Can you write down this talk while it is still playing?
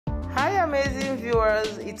amazing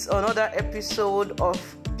viewers, it's another episode of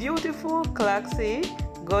beautiful, classy,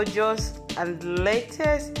 gorgeous and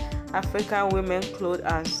latest African women clothes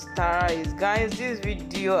and styles. Guys, this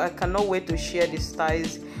video I cannot wait to share the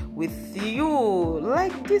styles with you.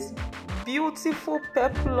 Like this beautiful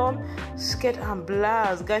peplum skirt and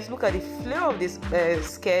blouse. Guys, look at the flare of this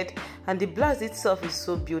skirt, and the blouse itself is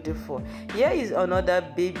so beautiful. Here is another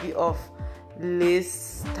baby of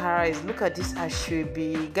lace styles. Look at this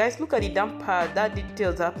Asoebi. Guys, look at the damn part, that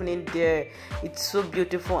details happening there. It's so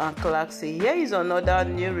beautiful and classy. Here is another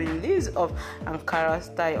new release of Ankara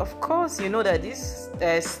style. Of course, you know that this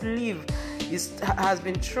sleeve has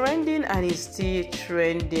been trending and is still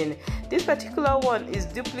trending. This particular one is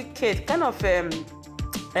duplicate, kind of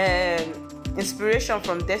inspiration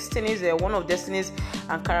from Destiny's, one of Destiny's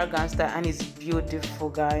Ankara gangster, and it's beautiful,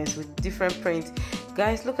 guys, with different prints.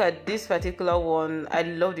 Guys, look at this particular one. I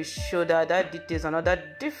love the shoulder, that details another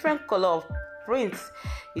different color of prints.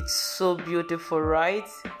 It's so beautiful, right?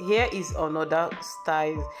 Here is another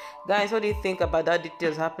style. Guys, what do you think about that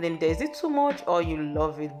details happening there? Is it too much or you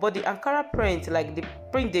love it? But the Ankara print, like the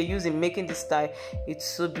print they use in making this style, it's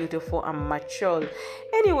so beautiful and mature.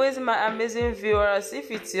 Anyways, my amazing viewers,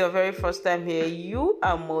 if it's your very first time here, you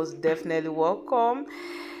are most definitely welcome.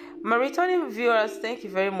 My returning viewers, thank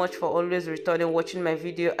you very much for always returning, watching my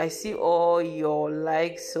video. I see all your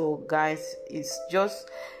likes. So guys, it's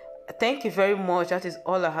just thank you very much. That is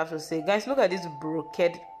all I have to say. Guys, look at this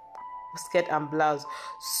brocade skirt and blouse,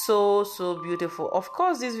 so beautiful. Of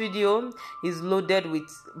course, this video is loaded with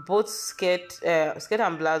both skirt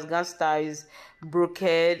and blouse, gown styles,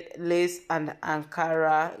 brocade, lace and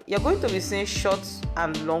Ankara. You're going to be seeing short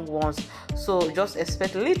and long ones, so just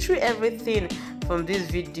expect literally everything from this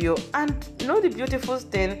video. And you know, the beautiful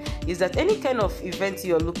thing is that any kind of event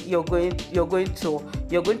you're going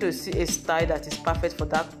to see a style that is perfect for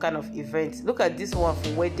that kind of event. Look at this one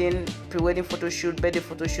for wedding, pre-wedding photo shoot, birthday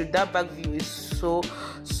photo shoot. That back view is so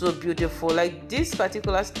beautiful. Like this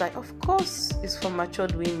particular style, of course, is for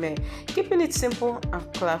matured women, keeping it simple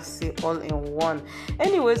and classy all in one.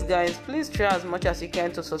 Anyways, guys, please try as much as you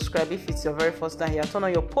can to subscribe if it's your very first time here. Turn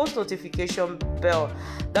on your post notification bell.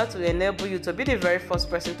 That will enable you to be the very first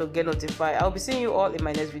person to get notified. I'll be seeing you all in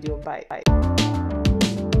my next video. Bye.